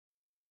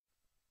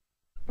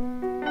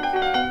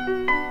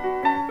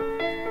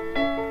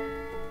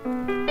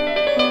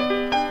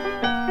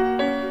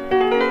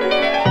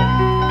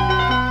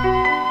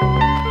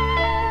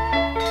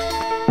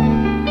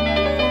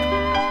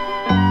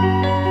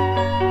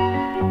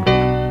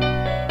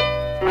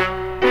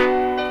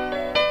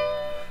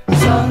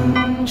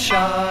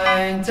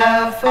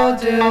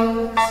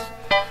daffodils.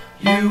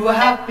 You were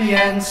happy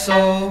and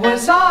so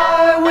was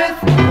I, with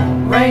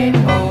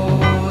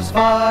rainbows,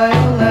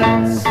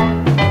 violets,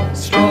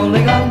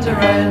 strolling under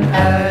an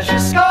azure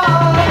sky.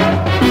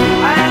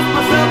 I asked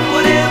myself,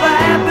 whatever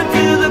happened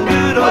to the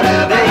good old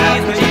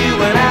days when you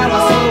went out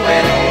so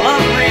well?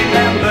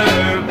 Remember,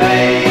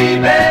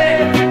 baby,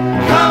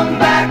 come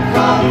back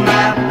home,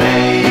 my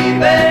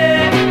baby.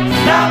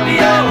 Stop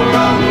your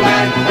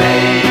romance,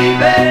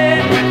 baby.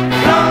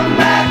 Come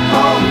back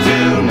home to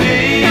me.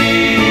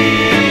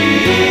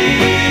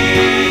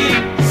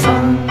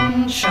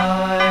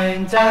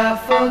 Sunshine,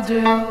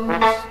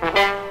 daffodils,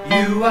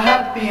 you were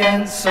happy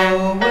and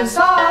so was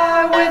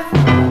I, with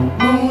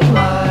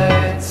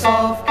moonlight,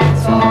 soft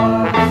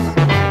guitars,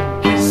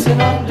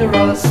 kissing under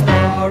a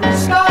starry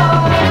sky.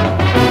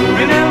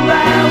 Remember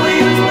how we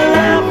used to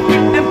laugh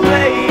and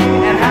play,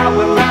 and how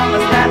we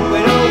promised that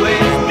we'd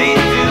always be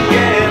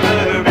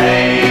together,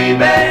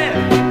 baby.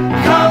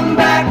 Come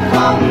back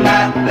home,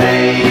 my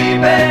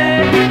baby.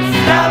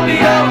 Stop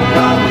your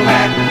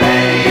romance,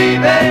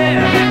 baby.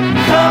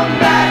 Come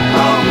back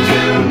home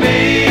to me.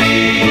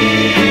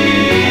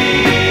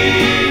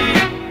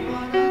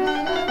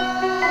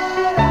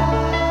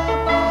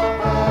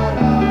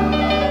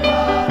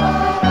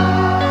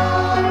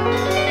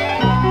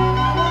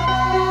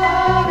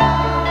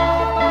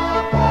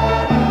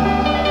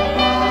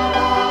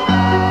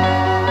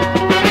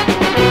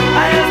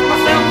 I asked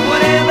myself,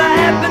 whatever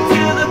happened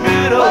to the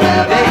good old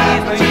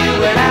days when you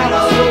went out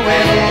so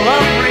well?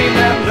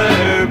 Remember,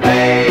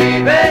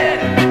 baby,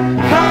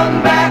 come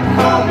back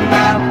home,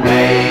 my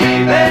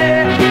baby.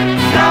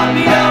 Stop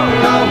your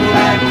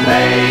romance,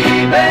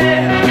 baby.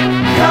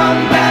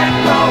 Come back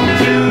home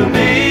to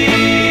me.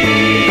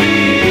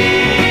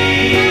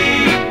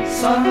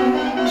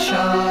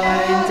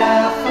 Sunshine,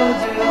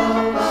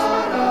 daffodils,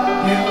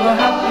 you were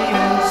happy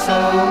and so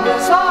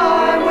was I,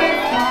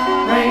 with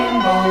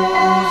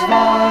rainbows,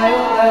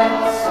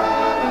 violets,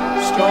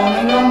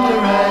 strolling under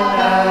an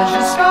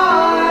azure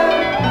sky.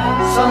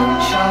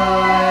 Sunshine,